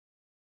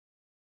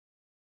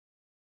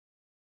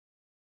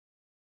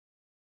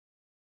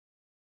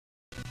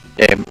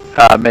Okay,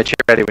 Mitch,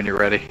 you're ready when you're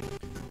ready.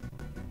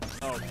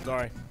 Oh,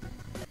 sorry.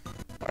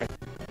 Sorry.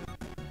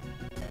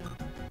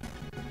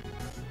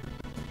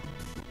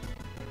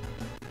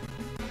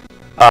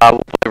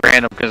 We'll play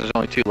random because there's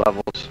only 2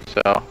 levels,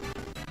 so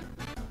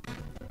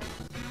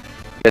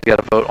you guys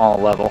gotta vote on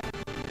a level.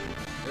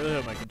 I really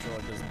hope my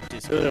controller doesn't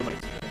disappear.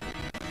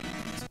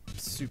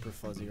 It's super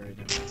fuzzy right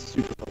now.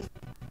 Super fuzzy.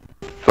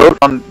 Vote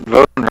on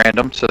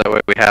random so that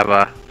way we have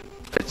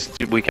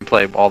we can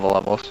play all the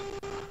levels.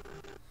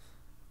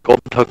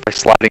 Golden hook by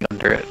sliding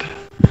under it.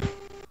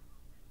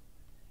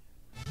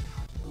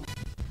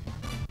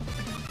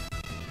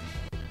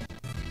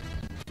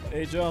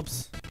 Hey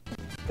jumps.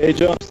 Hey,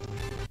 jumps.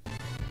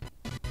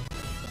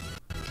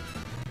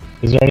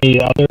 Is there any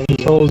other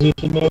controls you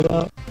should know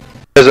about?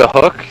 There's a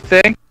hook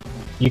thing.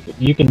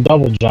 You can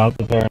double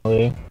jump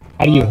apparently.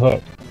 How do you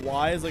hook?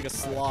 Y is like a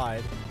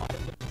slide.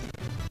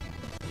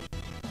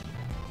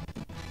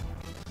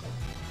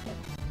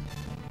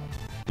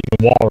 You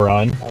can wall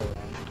run.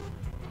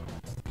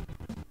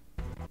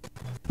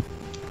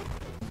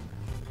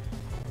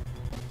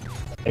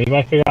 And you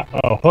might figure out.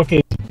 Oh, hook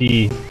is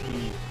B.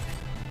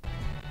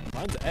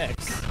 Mine's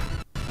X.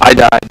 I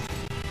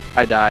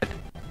died.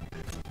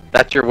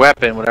 That's your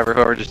weapon.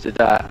 Whoever just did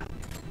that.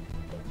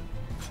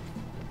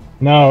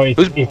 No, it's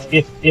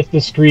if the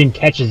screen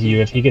catches you.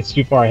 If he gets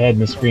too far ahead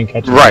and the screen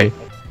catches you. Right,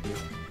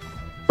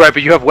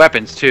 but you have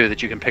weapons too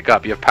that you can pick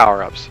up. You have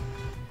power-ups.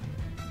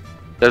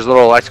 There's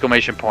little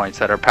exclamation points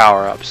that are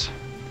power-ups.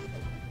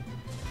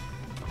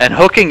 And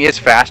hooking is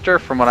faster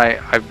from what I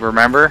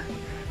remember,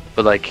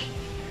 but like.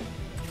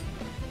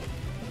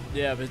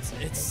 Yeah, but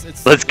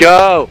it's. Let's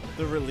go.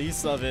 The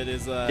release of it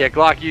is. Yeah,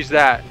 Glock, use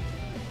that.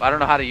 I don't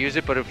know how to use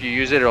it, but if you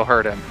use it, it'll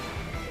hurt him.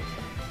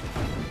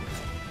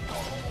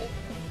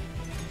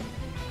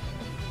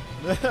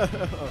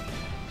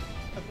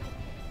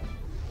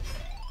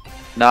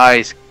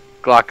 Nice.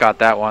 Glock got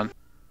that one.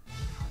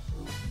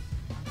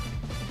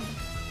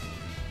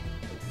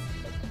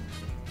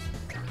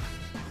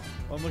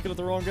 I'm looking at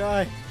the wrong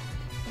guy.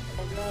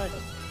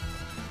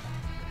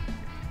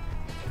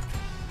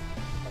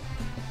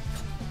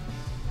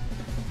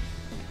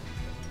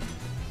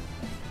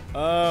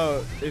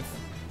 Oh, if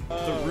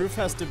the roof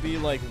has to be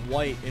like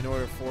white in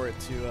order for it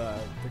to the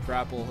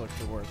grapple hook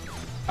to work.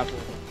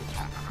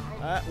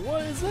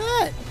 What is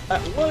that?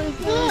 What is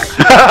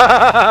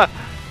that?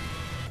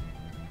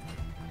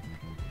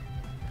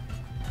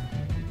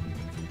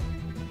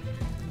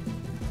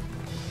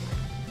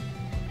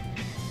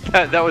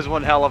 That was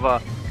one hell of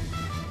a.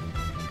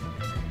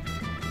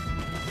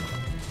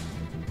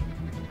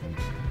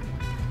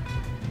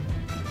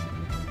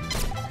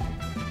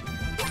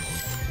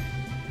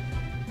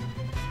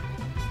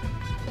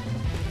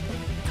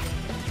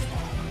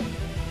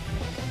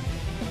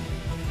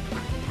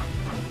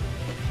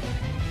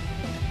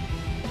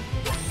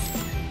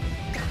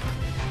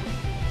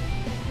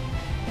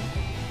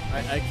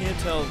 I can't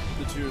tell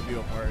the two of you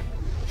apart.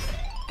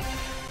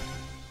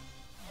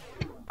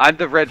 I'm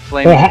the red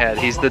flaming head.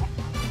 He's the.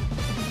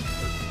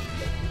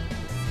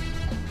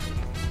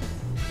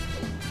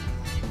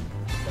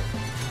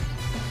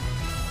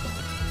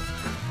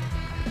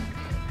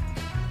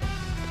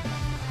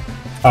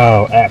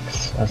 Oh,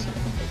 X. That's...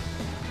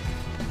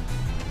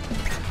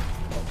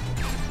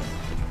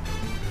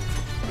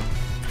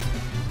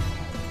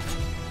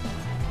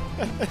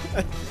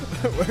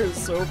 We're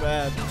so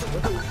bad.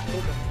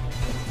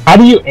 How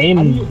do you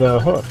aim the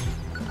hook?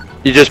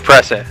 You just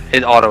press it.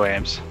 It auto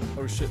aims.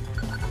 Oh shit.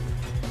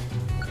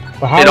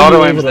 Well, how It are you auto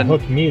able aims to then.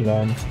 hook me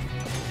then?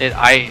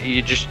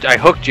 I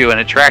hooked you and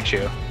it tracked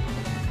you.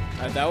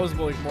 That was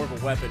like more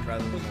of a weapon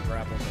rather than a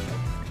grapple thing.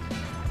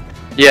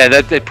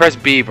 Yeah, press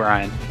B,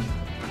 Brian.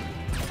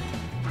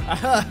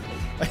 I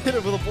hit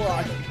it with a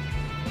block.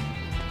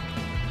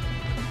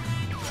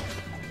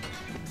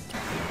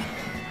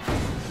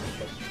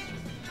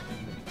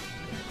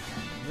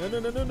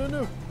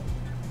 No.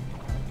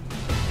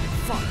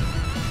 Fuck.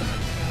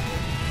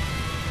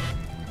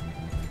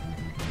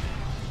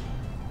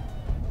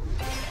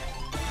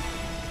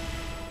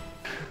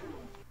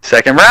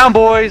 Second round,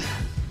 boys.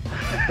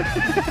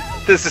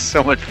 This is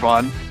so much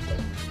fun.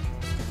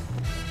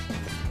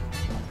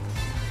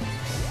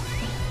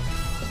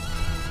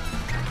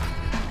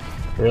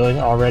 Really?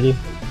 Already?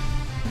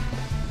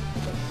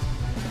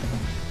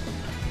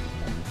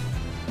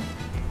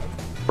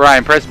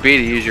 Brian, press B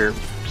to use your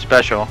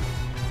special.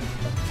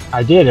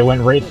 I did. It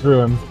went right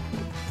through him.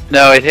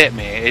 No, it hit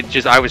me.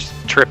 I was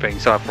tripping,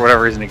 so for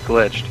whatever reason it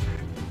glitched.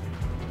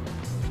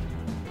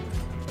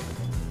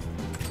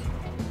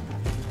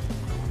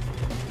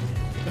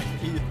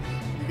 You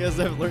guys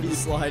haven't learned to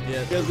slide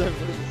yet.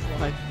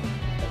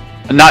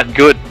 Not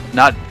good.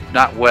 Not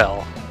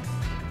well.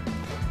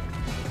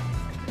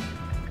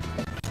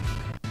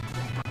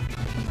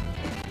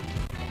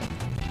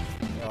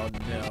 Oh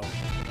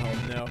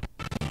no.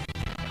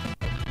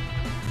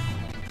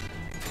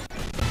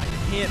 I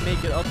can't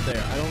make it up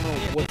there. I don't know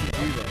what to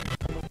do there.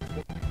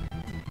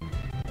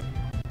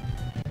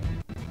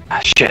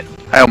 Ah, shit.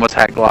 I almost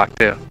had Glock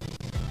too.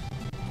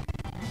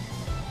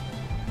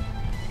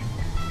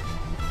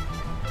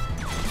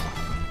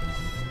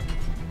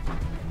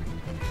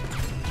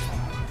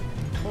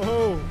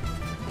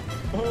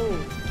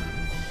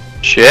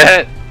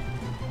 Shit.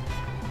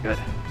 Good.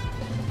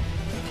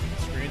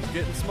 Screen's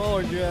getting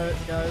smaller,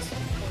 guys.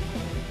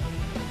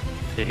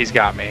 Yeah, he's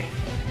got me.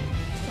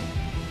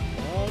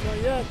 Oh, not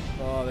yet.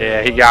 Oh,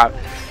 there Yeah, we he go.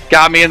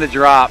 got me in the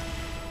drop.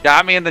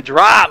 Got me in the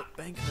drop.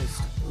 Bank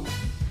heist.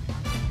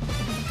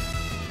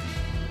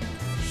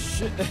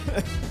 Shit.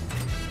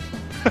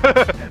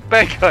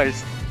 Bank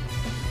heist.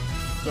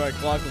 Sorry,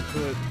 Glock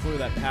will clear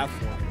that path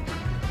for me.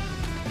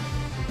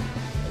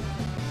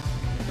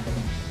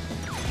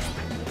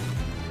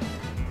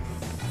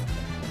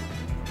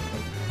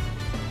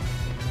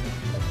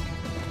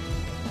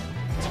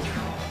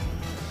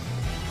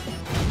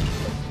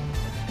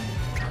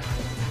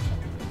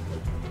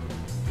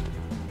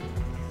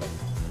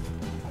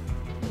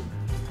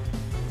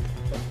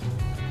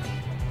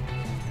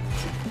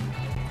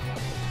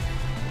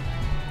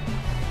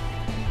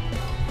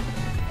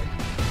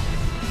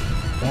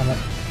 Damn it.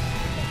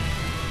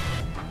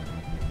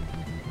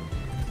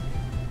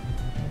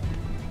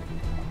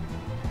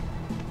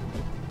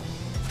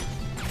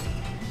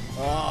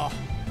 Oh.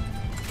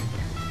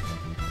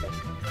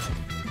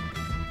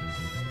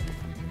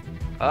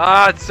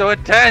 Ah, it's so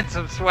intense.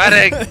 I'm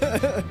sweating.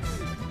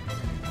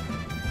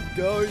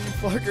 Go, you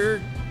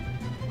fucker.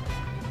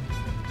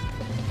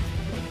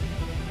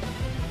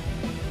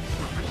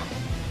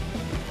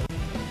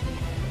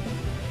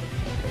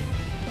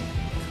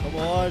 Come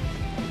on.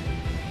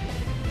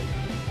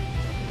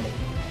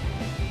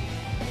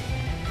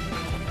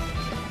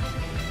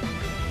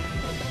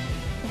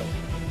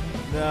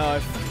 No, I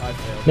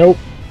failed. Nope.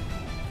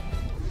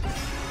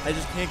 I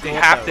just can't go You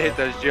up have that to hit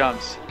way. those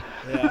jumps.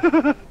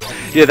 Yeah.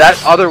 Yeah,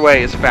 that other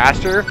way is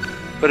faster,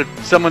 but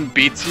if someone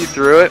beats you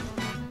through it.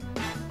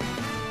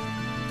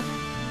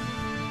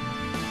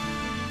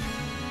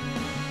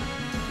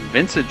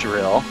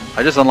 Invincadrill.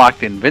 I just unlocked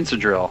the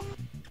Invincadrill.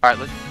 Alright,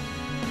 let's.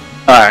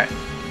 Alright.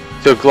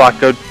 So Glock,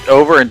 go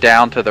over and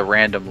down to the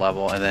random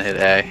level and then hit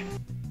A.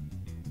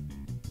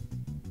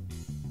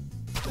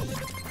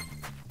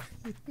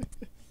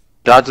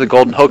 Dodge the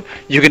golden hook.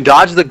 You can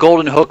dodge the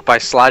golden hook by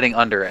sliding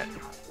under it.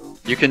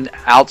 You can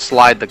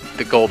outslide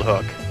the gold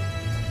hook.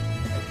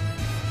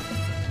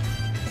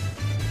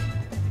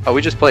 Oh,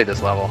 we just played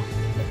this level.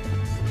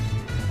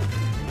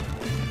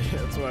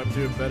 That's why I'm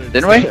doing better.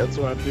 Didn't we? That's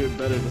why I'm doing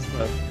better this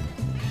time.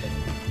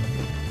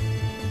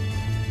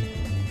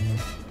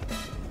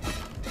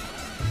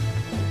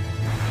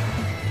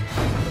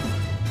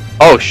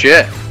 Oh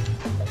shit.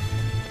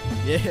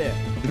 Yeah.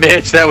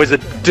 Mitch, that was a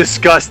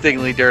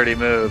disgustingly dirty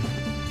move.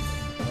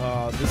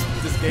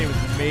 This game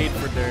is made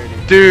for dirty.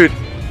 Dude,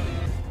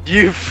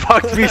 you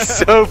fucked me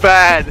so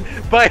bad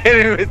by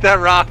hitting me with that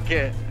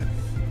rocket.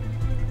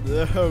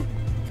 No,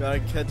 gotta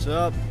catch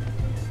up.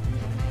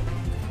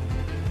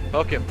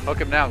 Hook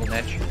him now,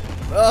 Mitch.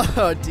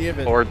 Oh, damn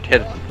it. Or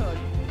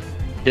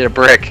hit a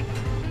brick.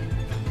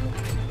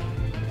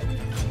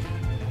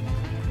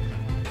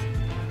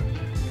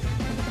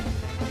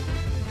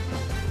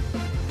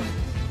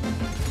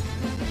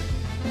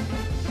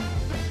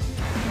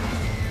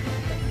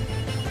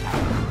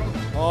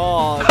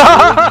 Oh,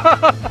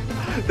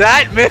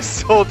 That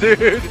missile,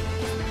 dude.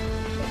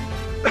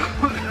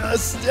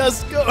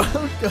 yes, go,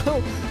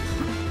 go.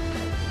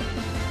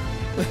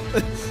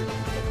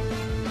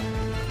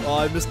 Oh,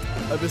 I missed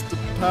the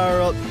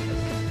power up.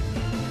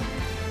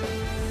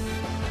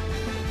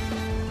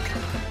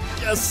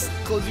 Yes,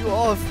 close you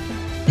off.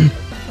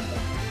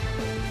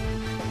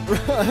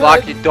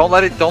 Locky, don't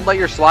let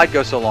your slide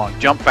go so long.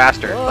 Jump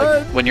faster, like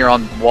Run. when you're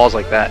on walls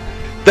like that.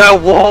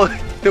 That wall,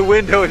 the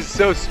window is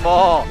so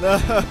small.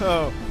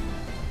 No,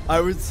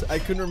 I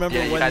couldn't remember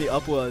Yeah, you when had- the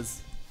up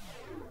was.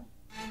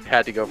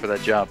 Had to go for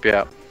that jump,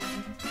 yeah.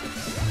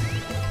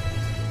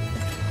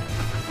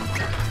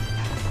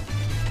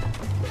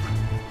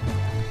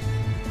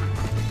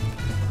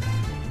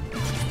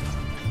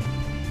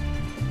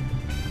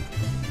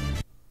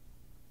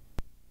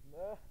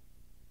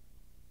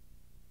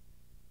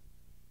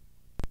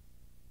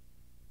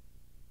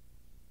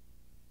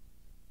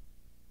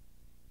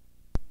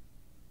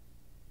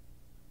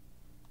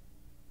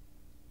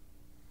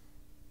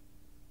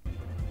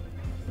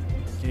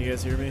 Can you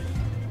guys hear me?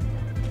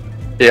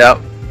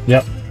 Yeah.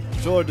 Yep.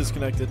 Controller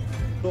disconnected.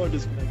 Oh,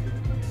 it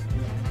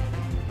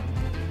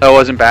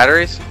wasn't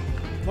batteries?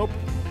 Nope.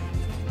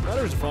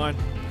 Battery's fine.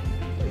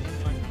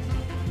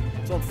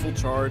 It's on full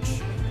charge.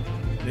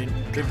 I mean,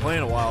 been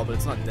playing a while, but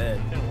it's not dead.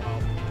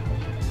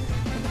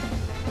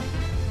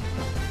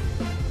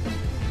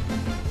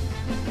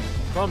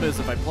 Problem is,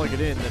 if I plug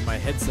it in, then my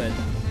headset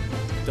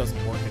doesn't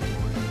work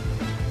anymore.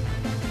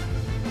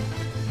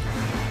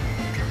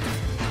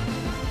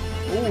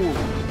 Ooh!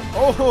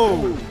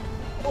 Oh!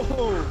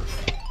 Oh!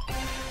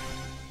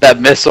 That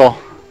missile.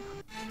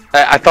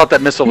 I thought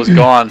that missile was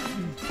gone.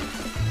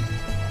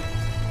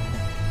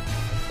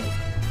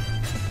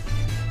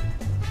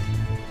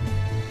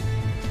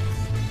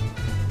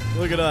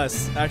 Look at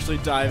us, actually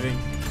diving.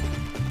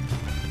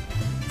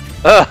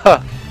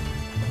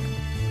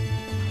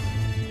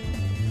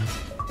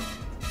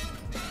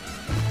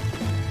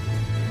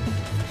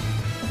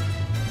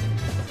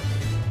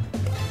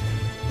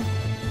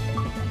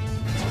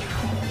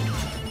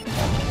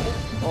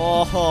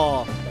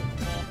 Oh,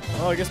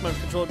 I guess my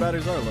controller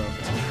batteries are low.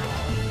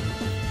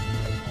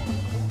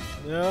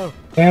 No.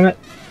 Damn it.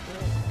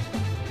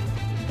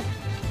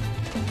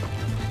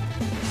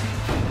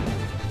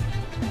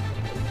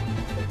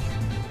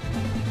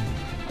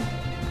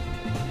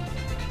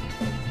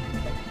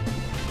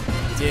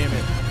 Damn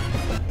it.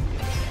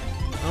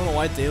 I don't know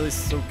why Daly's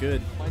so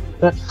good.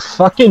 That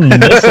fucking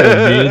missile,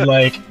 dude.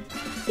 Like,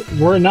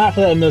 were it not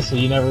for that missile,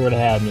 you never would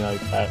have had me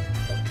like that.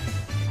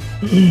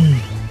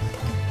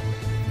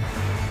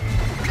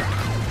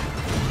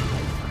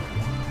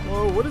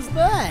 Whoa, what is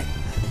that?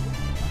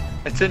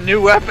 It's a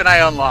new weapon I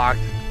unlocked.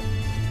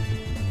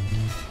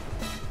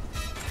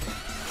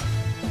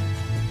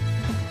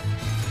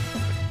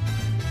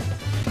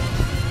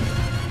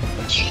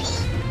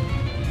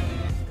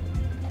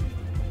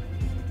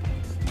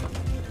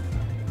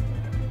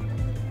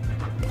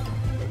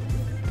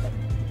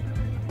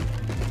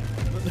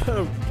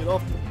 No, get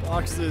off the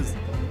boxes.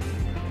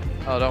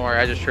 Oh, don't worry.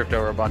 I just tripped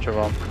over a bunch of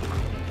them.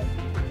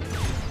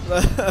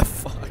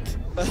 Fuck.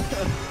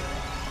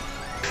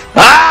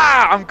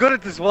 Ah! I'm good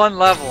at this one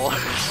level.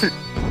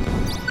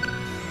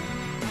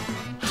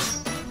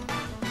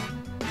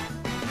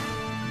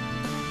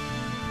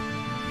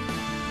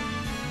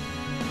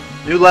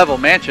 New level,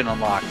 mansion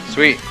unlocked.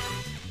 Sweet.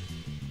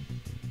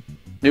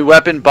 New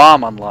weapon,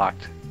 bomb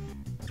unlocked.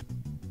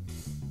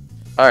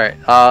 Alright,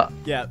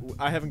 Yeah,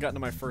 I haven't gotten to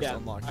my first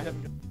unlock yet.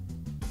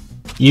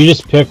 You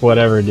just pick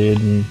whatever, dude,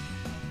 and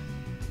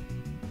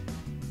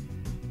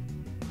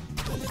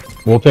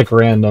we'll pick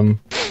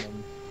random.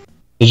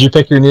 Did you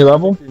pick your new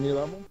level?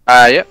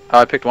 yep.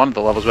 I picked one of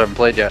the levels we haven't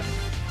played yet.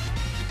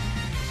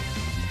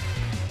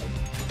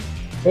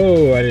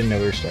 Oh, I didn't know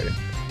we were starting.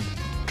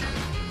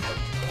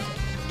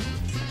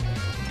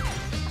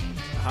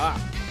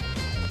 Aha.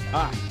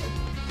 Ah.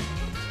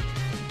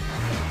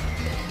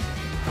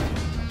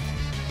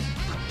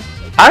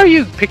 How are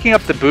you picking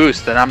up the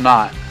boost and I'm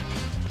not?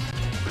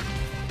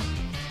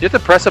 You have to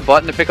press a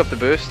button to pick up the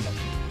boost?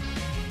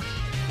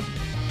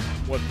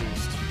 What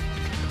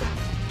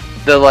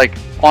boost? The, like,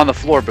 on the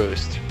floor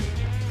boost.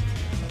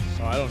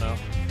 Oh, I don't know.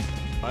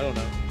 I don't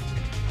know.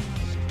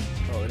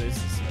 Oh, it is.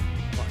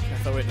 Fuck, I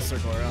thought we had to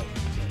circle around.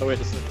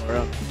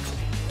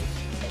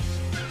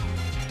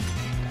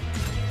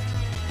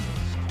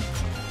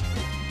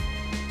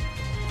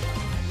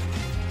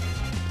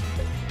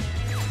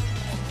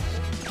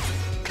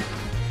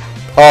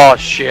 Oh,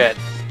 shit.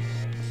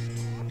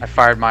 I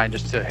fired mine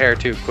just a hair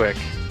too quick.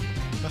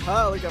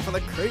 Aha, look out for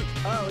that crate.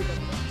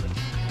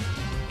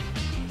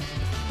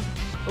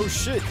 Oh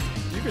shit,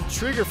 you can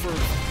trigger for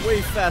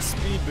way fast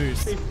speed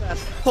boost.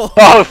 Oh,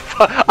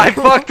 I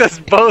fucked us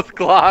both,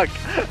 Glock.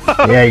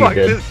 Yeah, you Fuck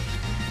did. this.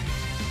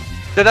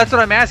 So that's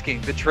what I'm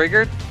asking. The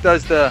trigger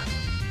does the...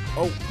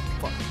 Oh,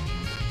 fuck.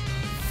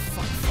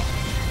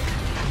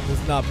 Fuck.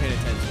 Was not paying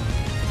attention.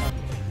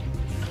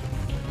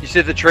 You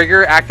said the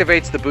trigger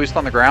activates the boost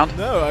on the ground?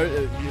 No,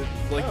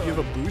 you have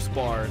a boost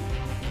bar.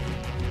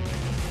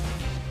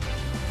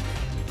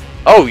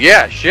 Oh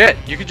yeah, shit.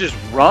 You could just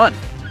run.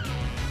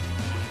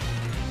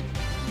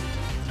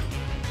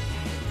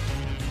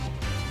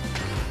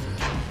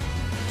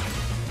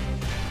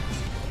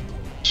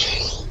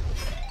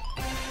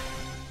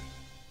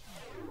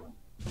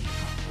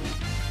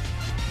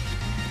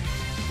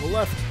 Go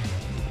left.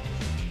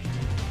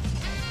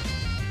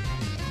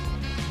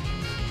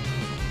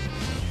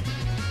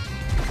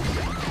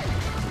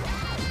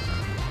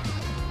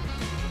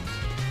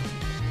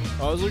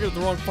 Oh, I was looking at the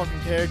wrong fucking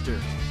character.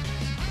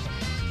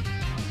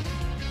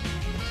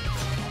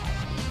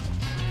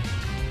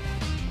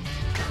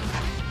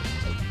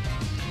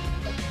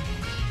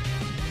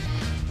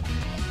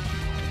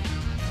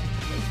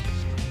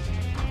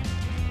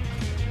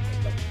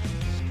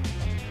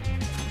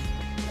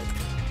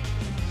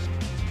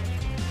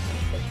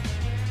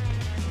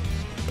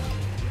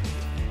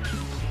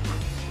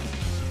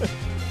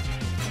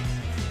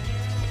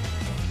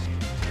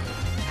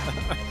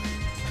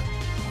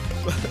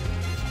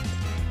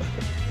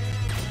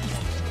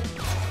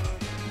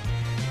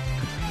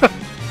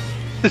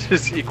 This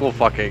is equal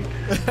fucking.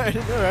 I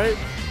know, right?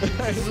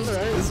 This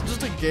is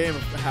just a game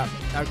of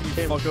how can you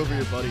fuck over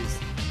your buddies.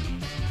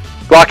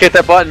 Glock, hit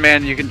that button,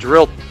 man. You can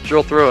drill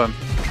through him.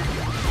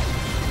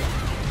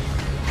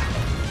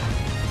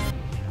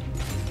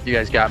 You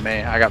guys got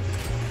me. I got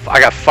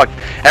fucked.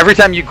 Every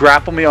time you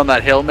grapple me on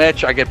that hill,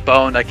 Mitch, I get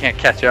boned. I can't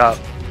catch up.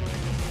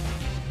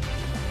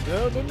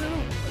 No.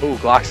 Ooh,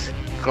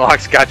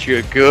 Glock's got you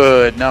a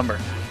good number.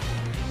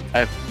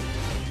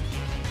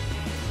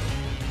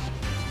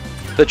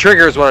 The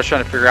trigger is what I was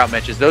trying to figure out,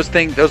 Mitch. Is those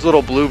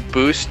little blue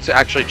boosts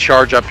actually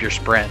charge up your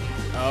sprint?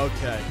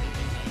 Okay.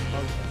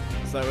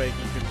 So that way you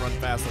can run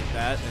fast like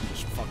that and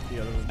just fuck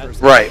the other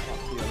person. Right.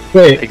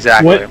 Wait,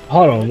 Exactly. What,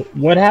 hold on.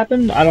 What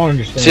happened? I don't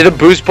understand. See the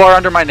boost bar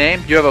under my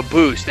name? You have a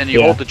boost, and you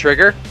Yeah. hold the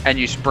trigger, and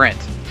you sprint,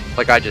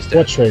 like I just did.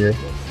 What trigger?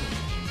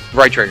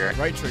 Right trigger.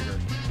 Right trigger.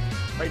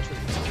 Right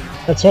trigger.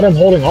 That's what I'm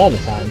holding all the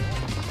time.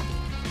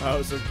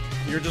 Oh, so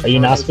you're just. Are you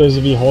not supposed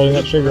to be holding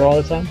that trigger all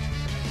the time?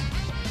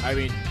 I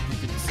mean,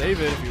 you can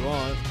save it if you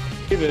want.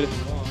 I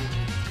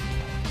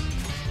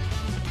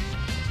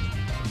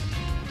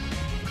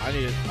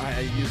need it. I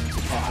use it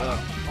to pump up.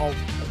 Oh.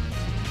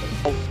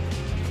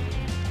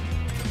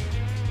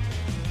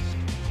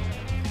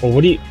 Well,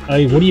 what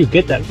do you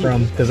get that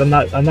from? Because I'm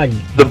not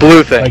The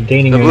blue thing. like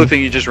gaining the blue any-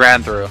 thing you just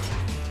ran through.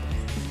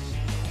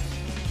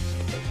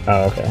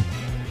 Oh, okay.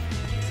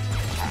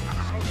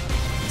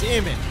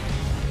 Damn it!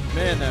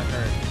 Man, that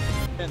hurt.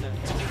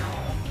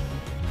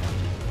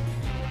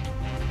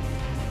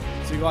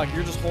 See, like,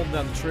 you're just holding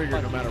down the trigger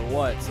no matter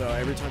what, so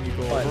every time you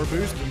go over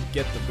boost, you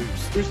get the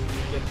boost.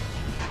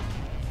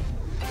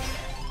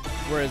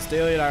 Whereas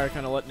Daily and I are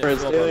kind of letting it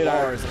fill up our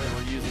bars, and then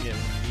we're using it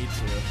when we need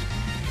to.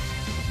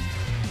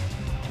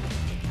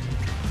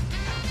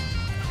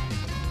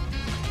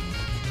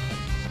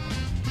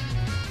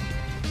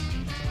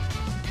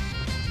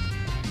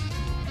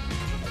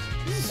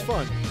 This is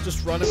fun.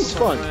 Just running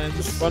with our friends.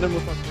 Just running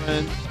with our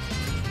friends.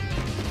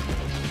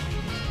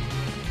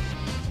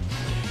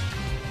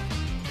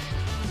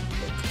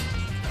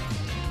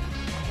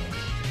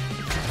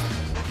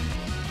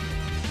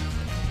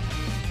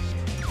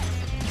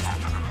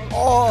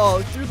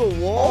 Oh, through the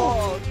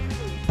wall!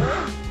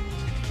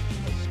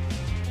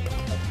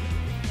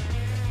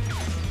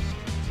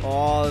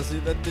 Oh, see,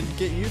 that didn't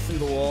get you through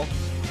the wall.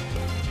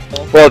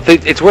 Well,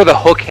 it's where the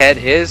hook head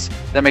is.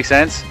 That makes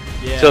sense.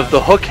 Yeah. So if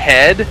the hook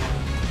head,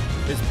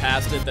 It's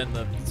past it, then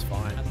it's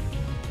fine.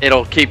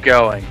 it'll keep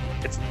going.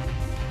 It's.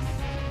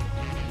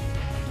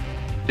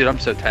 Dude, I'm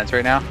so tense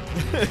right now.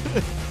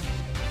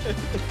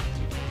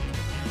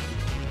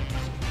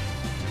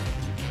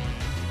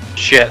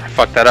 Shit, I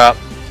fucked that up.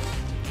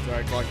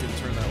 Sorry, clock didn't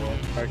turn that well.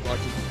 Sorry, clock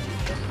didn't.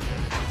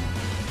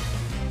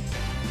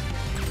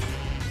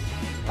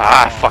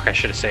 Ah, fuck, I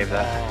should have saved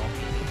that. Oh.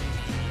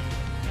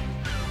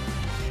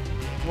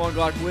 Come on,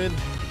 Glock, win.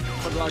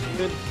 Come on, Glock,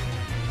 win.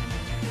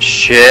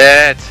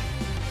 Shit.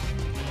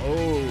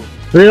 Oh.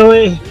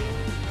 Really?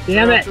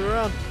 Damn it! Turn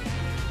around.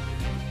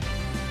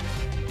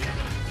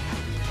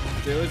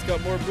 Daly's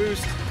got more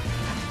boost.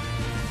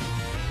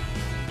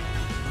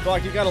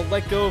 Glock, you gotta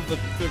let go of the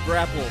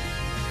grapple.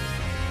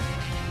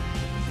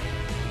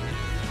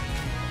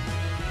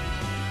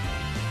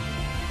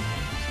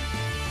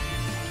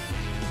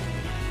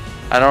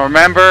 I don't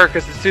remember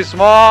because it's too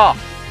small.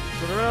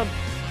 Turn around.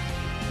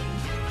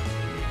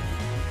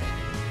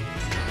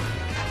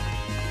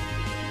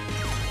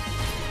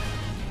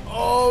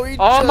 Oh, he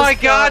Oh just my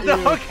got god, the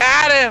you. hook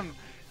had him!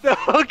 The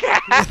hook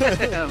had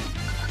him!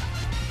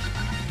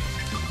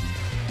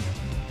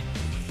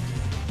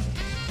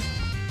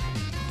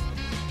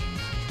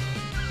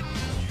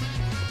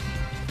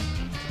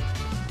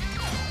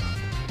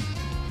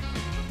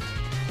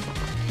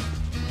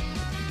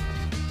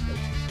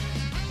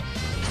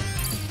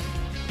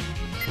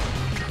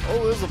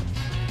 Oh,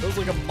 it was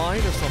like a mine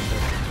or something.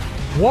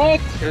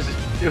 What?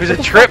 It was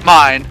a trip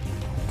mine.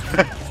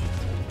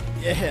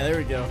 Yeah, there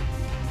we go.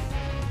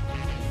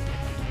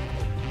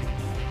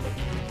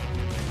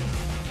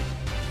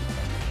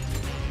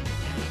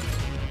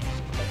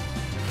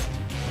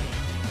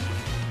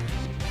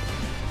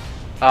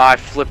 Oh, I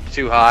flipped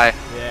too high.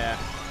 Yeah.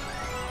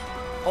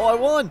 Oh, I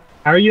won!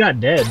 How are you not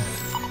dead?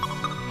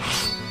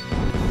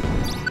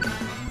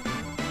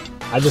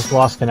 I just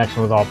lost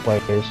connection with all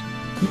players.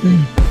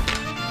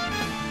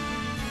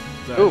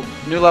 Sorry. Ooh,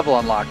 new level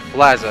unlocked.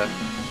 Plaza.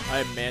 I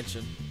have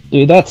mansion.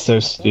 Dude, that's so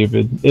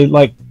stupid. It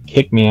like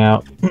kicked me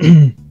out.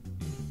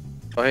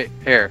 Oh, hey,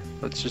 here.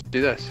 Let's just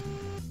do this.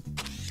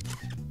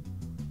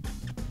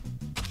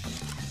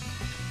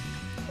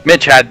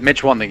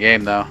 Mitch won the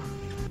game though.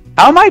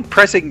 How am I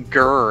pressing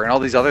GUR and all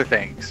these other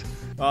things?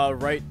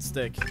 Right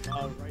stick.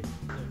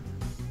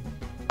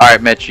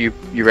 Alright, Mitch, you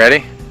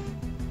ready?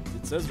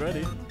 It says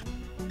ready.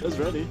 It says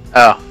ready.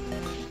 Oh.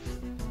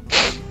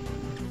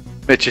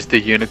 Mitch is the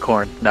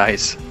unicorn.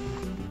 Nice.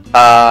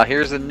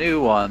 Here's a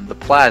new one, the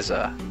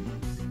Plaza.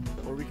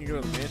 Or we can go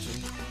to the mansion.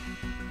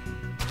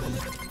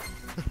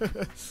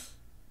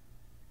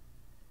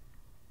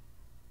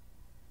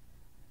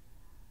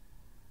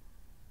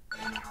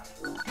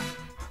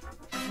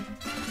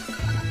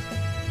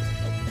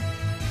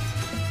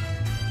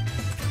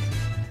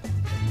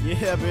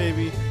 Yeah,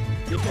 baby.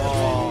 Yeah, baby.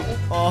 Oh.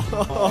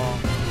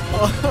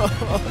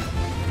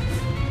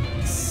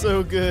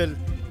 So good.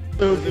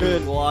 So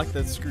good. Block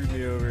that screwed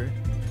me over.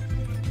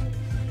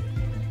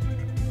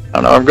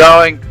 I don't know where I'm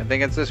going. I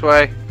think it's this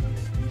way.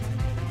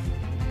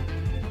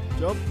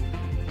 Jump.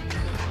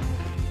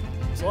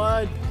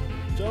 Slide.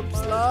 Jump,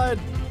 slide.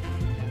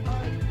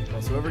 Oh,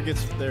 so whoever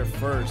gets there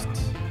first.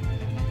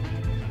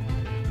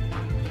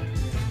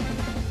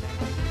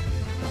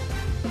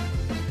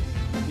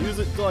 Use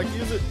it, Glock,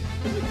 use it.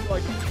 Use it,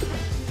 Glock.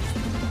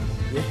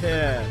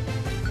 Yeah.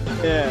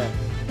 Yeah.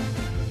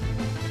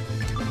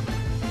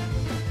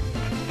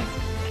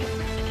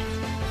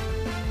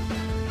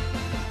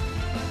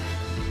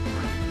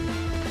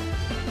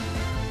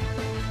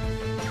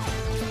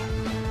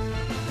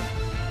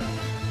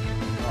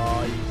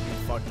 Oh,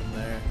 you fucked him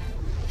there.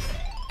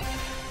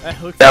 That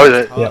hook That was is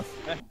it. tough. Yeah.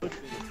 That hook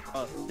is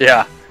tough.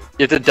 Yeah.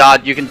 You have to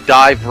dodge. You can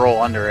dive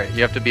roll under it.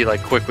 You have to be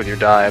like quick with your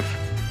dive.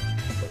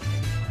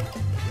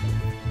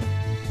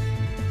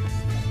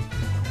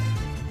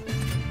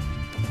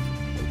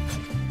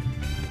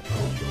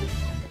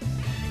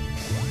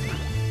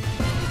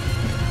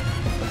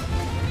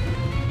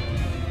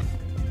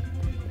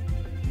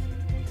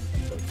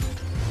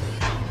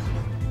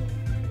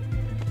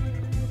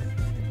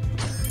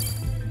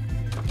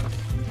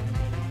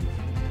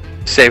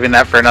 Saving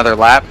that for another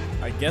lap.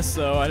 I guess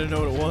so. I didn't know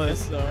what it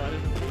was.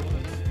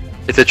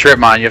 It's a trip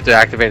mine. You have to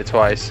activate it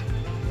twice.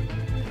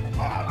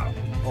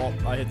 Oh,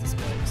 I hit the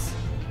spikes.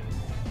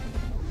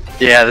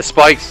 Yeah, the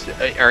spikes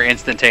are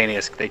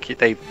instantaneous.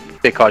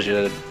 They cause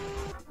you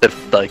to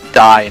like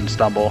die and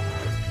stumble.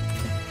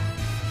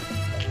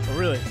 Oh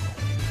really?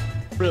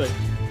 Really?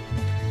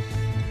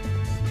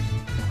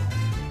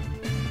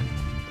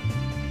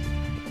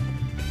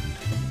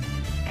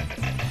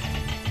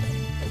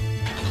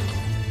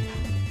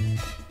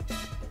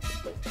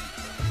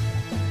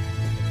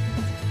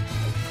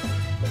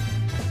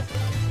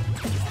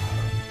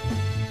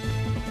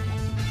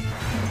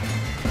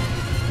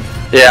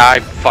 Yeah, I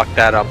fucked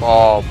that up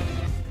all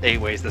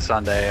 8 ways to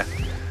Sunday.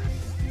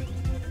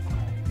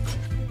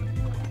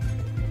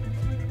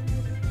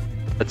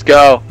 Let's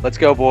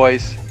go,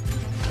 boys.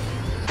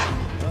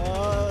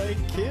 I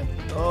can't.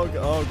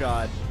 Oh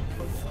god.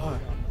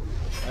 Fuck.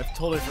 I've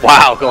totally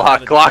forgot. Wow, how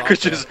to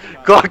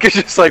Glock is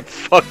just like,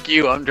 fuck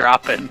you, I'm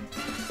dropping.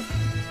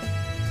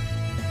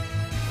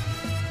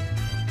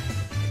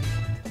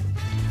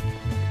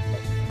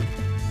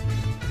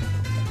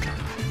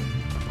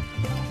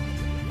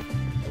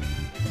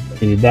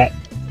 Dude, that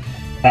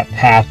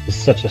path is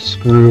such a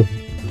screw.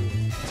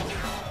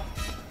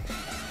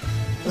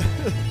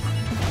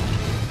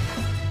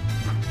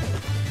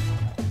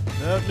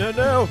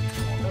 No.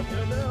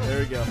 There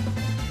we go.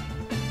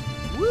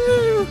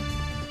 Woo!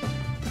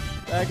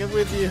 Back up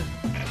with you.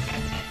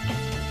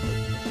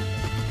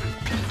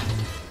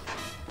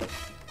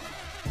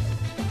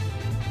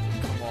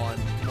 Come on,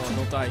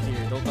 don't die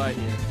here. Don't die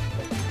here.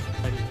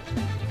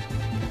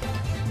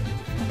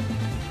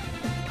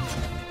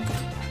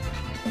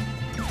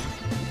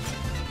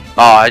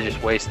 Oh, I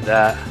just wasted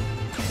that.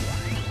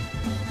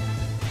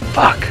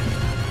 Fuck.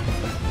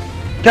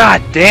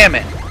 God damn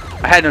it.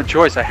 I had no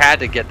choice. I had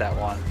to get that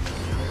one.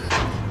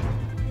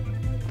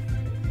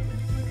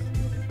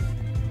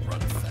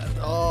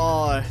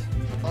 Oh,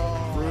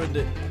 ruined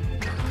it.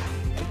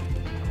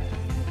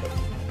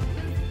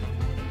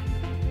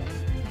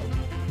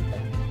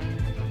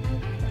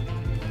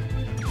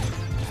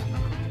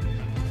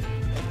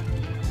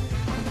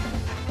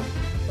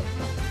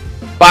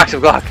 Box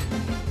of Glock.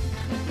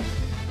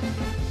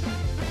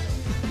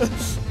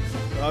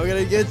 I'm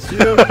gonna get you.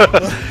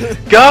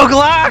 Go,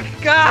 Glock!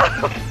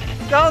 Go!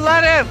 Don't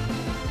let him!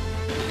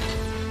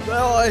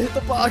 No, I hit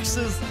the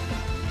boxes.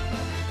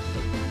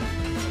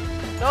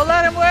 Don't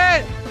let him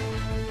win!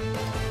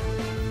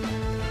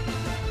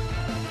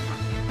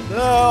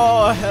 No,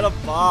 I had a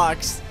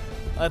box.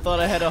 I thought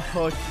I had a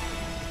hook.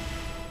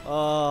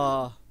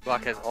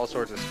 Glock has all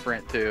sorts of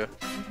sprint too.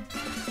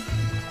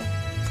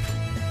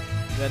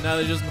 Yeah, now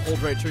that he doesn't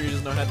hold right trigger, he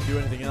doesn't know how to do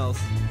anything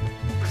else.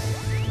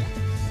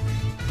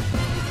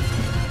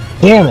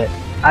 Damn it!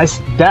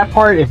 That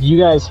part, if you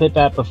guys hit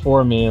that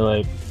before me,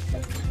 like,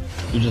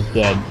 you're just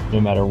dead,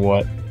 no matter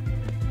what.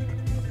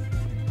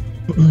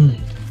 I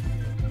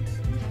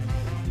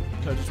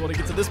just want to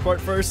get to this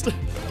part first.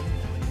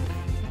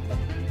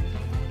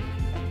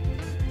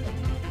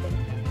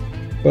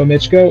 Go,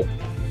 Mitch, go!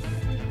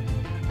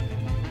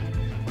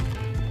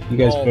 You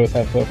guys both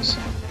have hooks.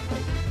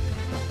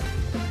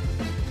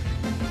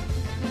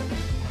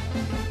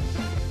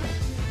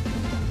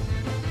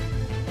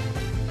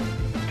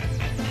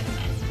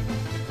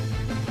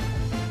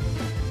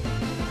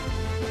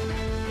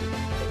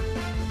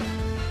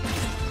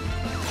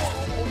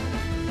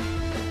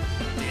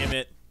 Damn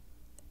it.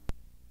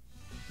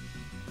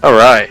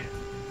 Alright.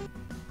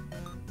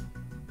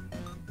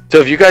 So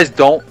if you guys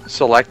don't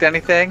select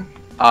anything,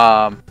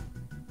 I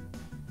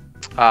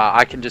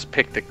can just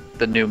pick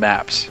the new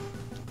maps.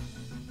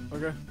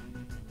 Okay.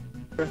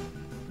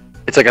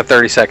 It's like a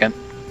 30-second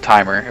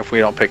timer if we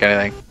don't pick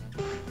anything.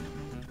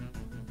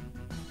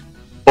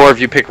 Or if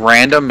you pick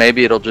random,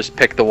 maybe it'll just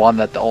pick the one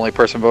that the only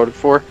person voted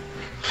for.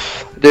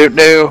 Dude,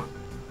 no.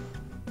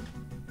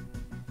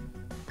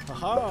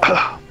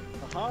 Haha.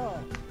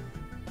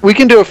 We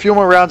can do a few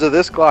more rounds of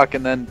this Glock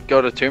and then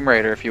go to Tomb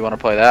Raider if you want to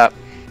play that.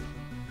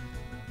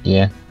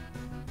 Yeah.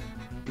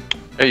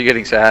 Are you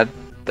getting sad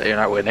that you're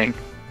not winning?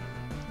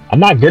 I'm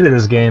not good at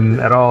this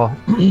game at all.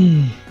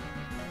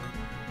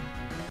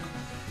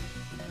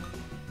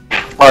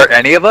 Are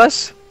any of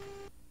us?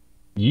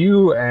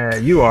 You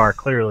are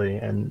clearly,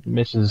 and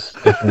Mitch is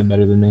definitely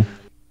better than me.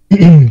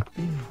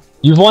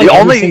 You've won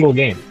every single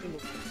game.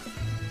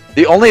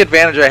 The only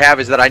advantage I have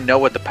is that I know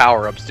what the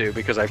power-ups do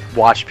because I've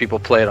watched people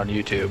play it on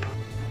YouTube.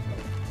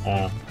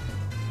 Well,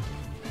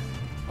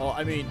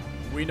 I mean,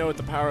 we know what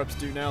the power-ups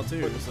do now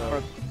too,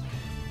 so...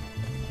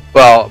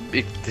 Well,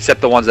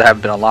 except the ones that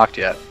haven't been unlocked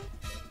yet.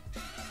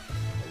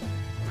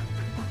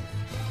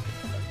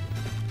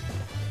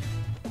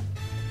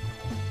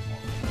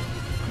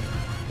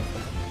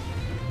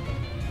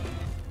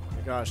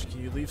 Gosh,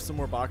 can you leave some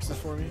more boxes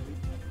for me?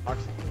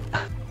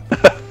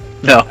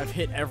 No. I've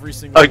hit every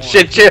single Oh one.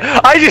 shit!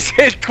 I just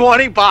hit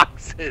 20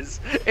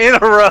 boxes in a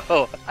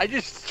row. I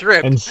just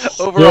stripped And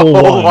over a still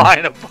whole won.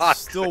 line of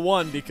boxes. Still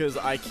won because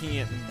I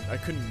couldn't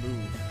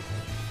move.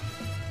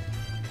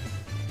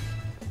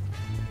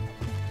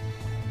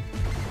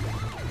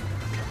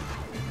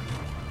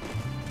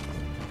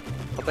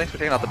 Well, thanks for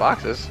taking out the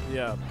boxes.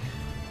 Yeah.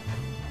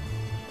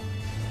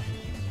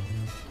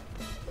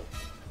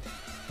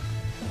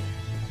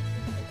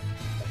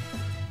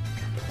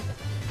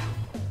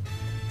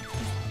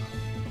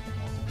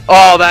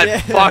 Oh, that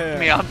Yeah. fucked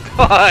me. I'm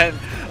done.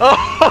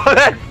 Oh,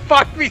 that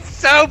fucked me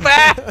so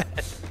bad.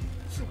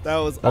 That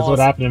was That's awesome. what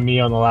happened to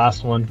me on the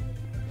last one.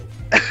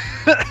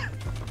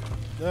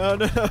 No,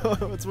 no,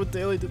 that's what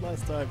Daly did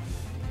last time.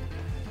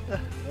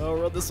 Oh,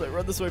 run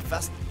this way,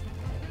 fast.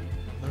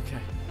 Okay.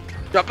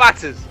 Drop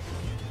boxes.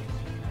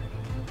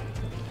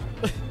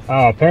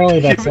 Oh,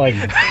 apparently that's like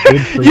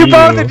good for You you.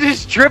 both are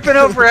just tripping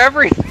over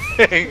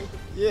everything.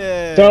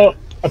 Yeah. So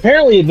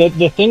apparently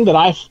the thing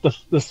that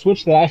the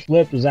switch that I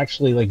flipped was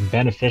actually like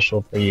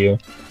beneficial for you,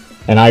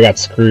 and I got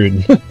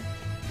screwed.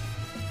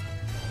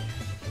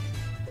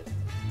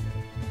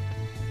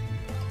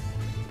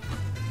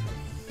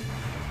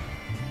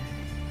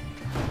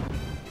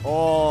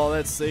 Oh,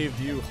 that saved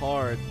you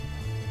hard.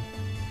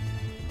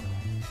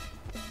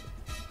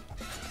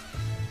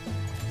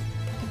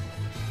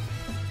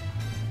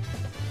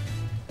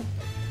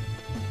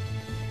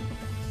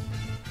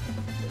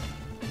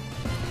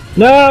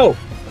 No.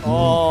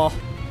 Oh,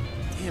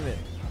 damn it.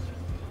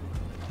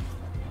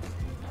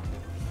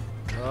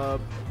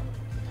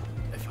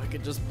 If I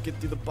could just get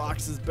through the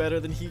boxes better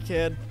than he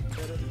can.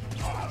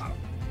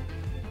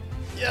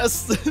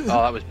 Yes! Oh,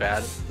 that was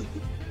bad.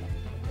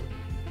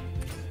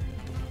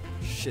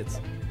 Shit.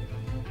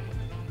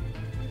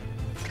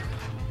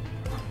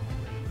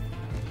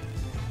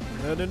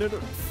 No, no, no, no.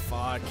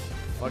 Fuck.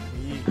 Fuck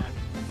me.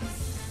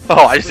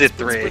 Oh, I just hit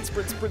 3.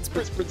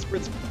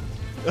 Sprint.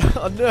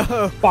 Oh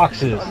no!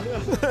 Boxes.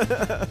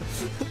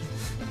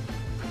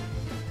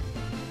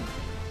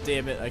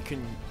 Damn it, I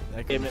couldn't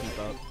keep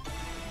up.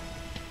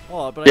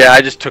 Oh, but Yeah, I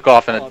just took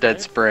off in a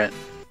dead sprint.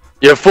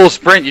 You have full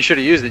sprint. You should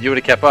have used it. You would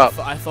have kept up.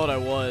 I thought I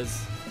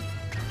was.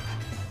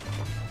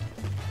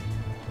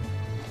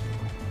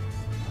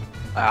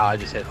 Wow, I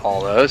just hit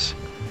all those.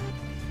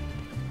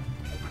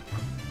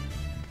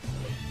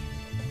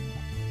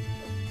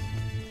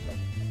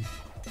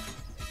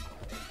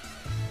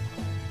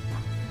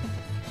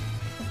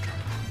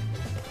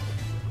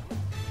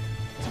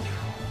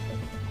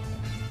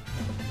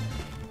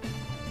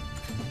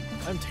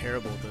 I'm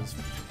terrible at those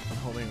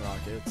homing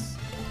rockets.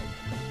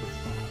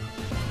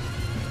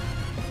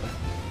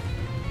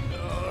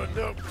 Oh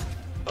no!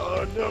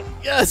 Oh no!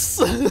 Yes!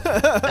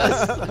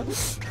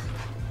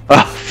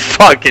 Oh,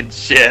 fucking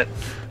shit.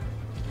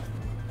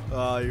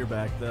 Oh, you're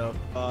back though.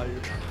 Oh,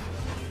 you're.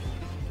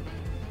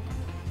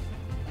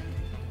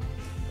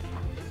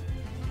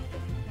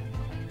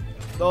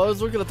 No, I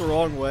was looking at the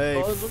wrong way.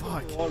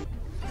 Fuck.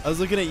 I was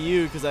looking at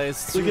you because I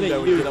assumed I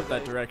would get up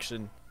that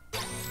direction.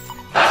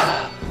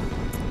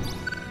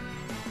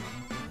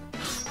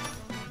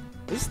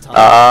 This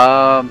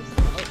time.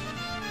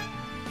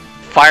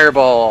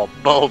 Fireball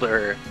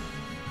boulder.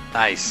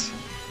 Nice.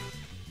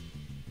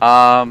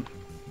 Have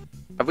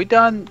we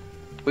done?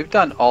 We've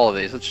done all of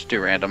these. Let's just do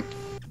random.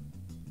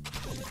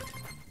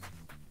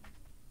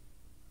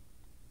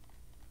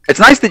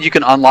 It's nice that you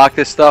can unlock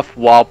this stuff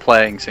while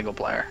playing single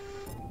player.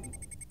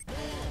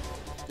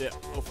 Yeah.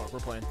 Oh fuck, we're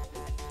playing.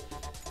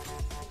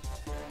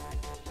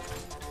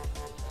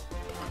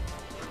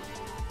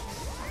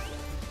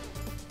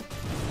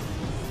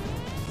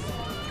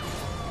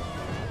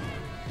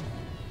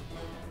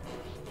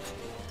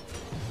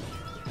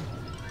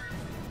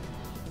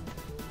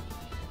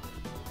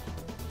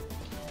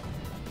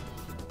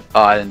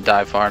 Oh, I didn't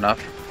dive far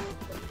enough.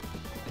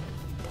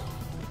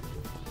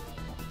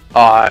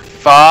 Oh,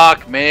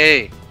 fuck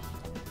me.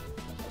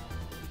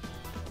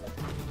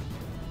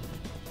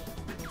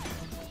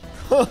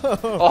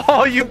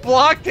 Oh, you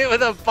blocked it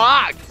with a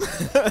box.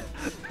 That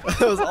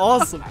was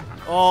awesome.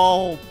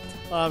 Oh,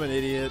 I'm an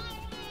idiot.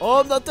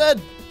 Oh, I'm not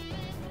dead.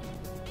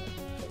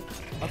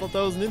 I thought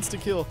that was an insta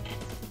kill.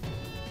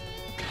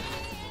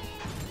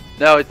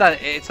 No, it's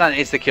not. It's not an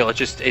insta kill. It's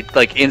just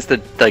like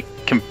instant like.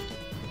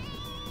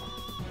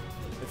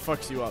 It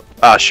fucks you up.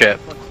 Oh shit. It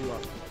fucks you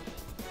up.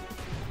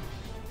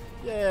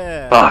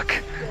 Yeah. Fuck.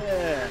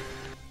 Yeah.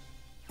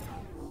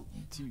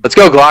 Let's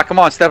go, Glock. Come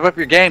on, step up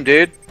your game,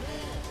 dude.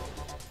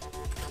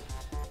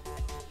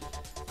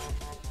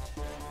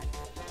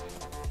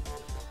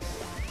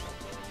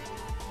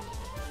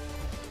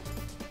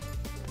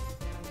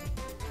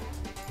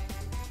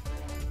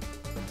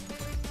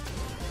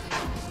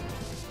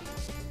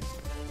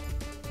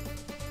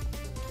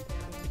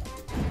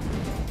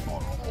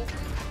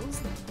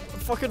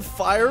 Fucking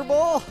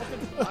fireball?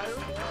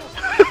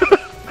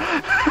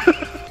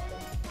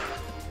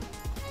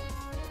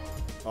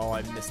 Oh,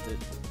 I missed it.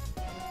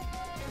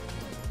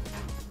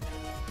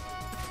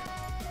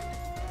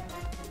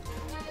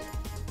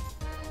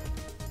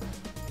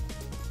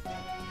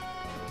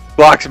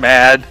 Glock's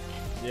mad.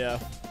 Yeah.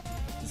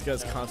 He's got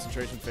his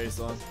concentration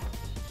face on.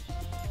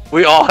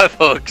 We all have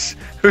hooks.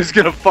 Who's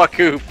gonna fuck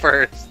who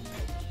first?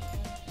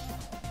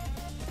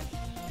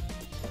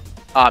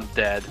 I'm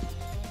dead.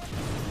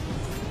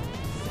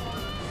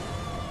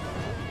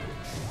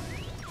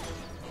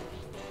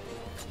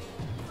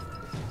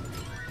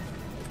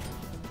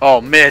 Oh,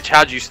 Mitch,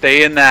 how'd you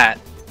stay in that?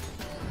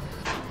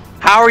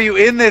 How are you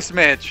in this,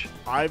 Mitch?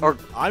 I'm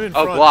in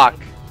Oh, front. Glock.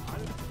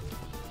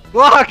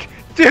 Glock!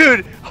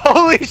 Dude!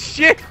 Holy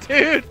shit,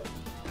 dude!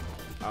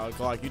 Oh,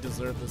 Glock, you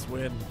deserve this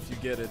win if you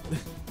get it.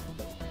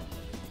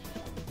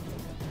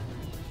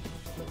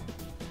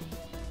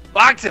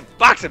 Box him!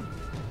 Box him!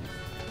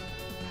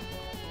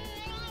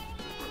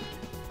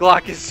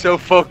 Glock is so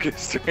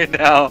focused right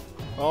now.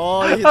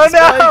 Oh, he hit Oh the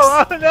spikes.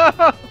 no! Oh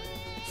no!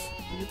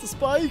 He hit the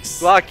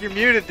spikes. Glock, you're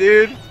muted,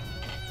 dude.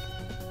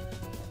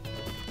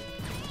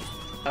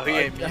 Oh, he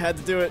ain't I muted. had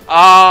to do it.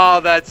 Oh,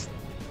 that's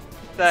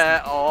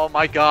that. Oh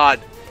my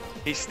God,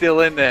 he's still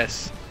in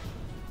this.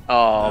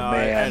 Oh No, I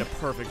had man. a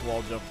perfect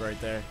wall jump right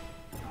there.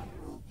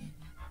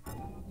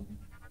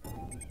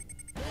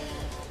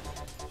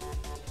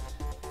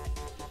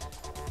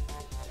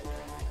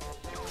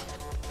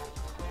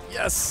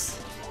 Yes.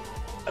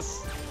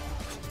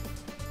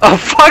 Oh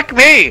fuck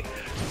me!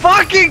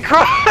 Fucking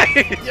Christ!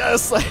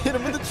 Yes, I hit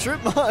him with a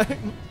trip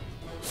mine.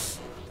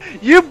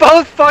 You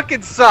both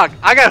fucking suck.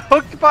 I got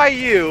hooked by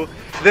you,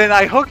 then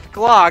I hooked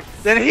Glock,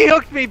 then he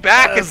hooked me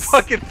back and Yes.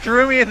 fucking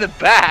threw me in the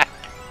back.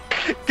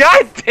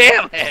 God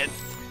damn it!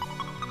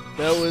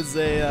 That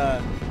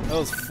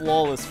was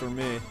flawless for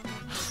me.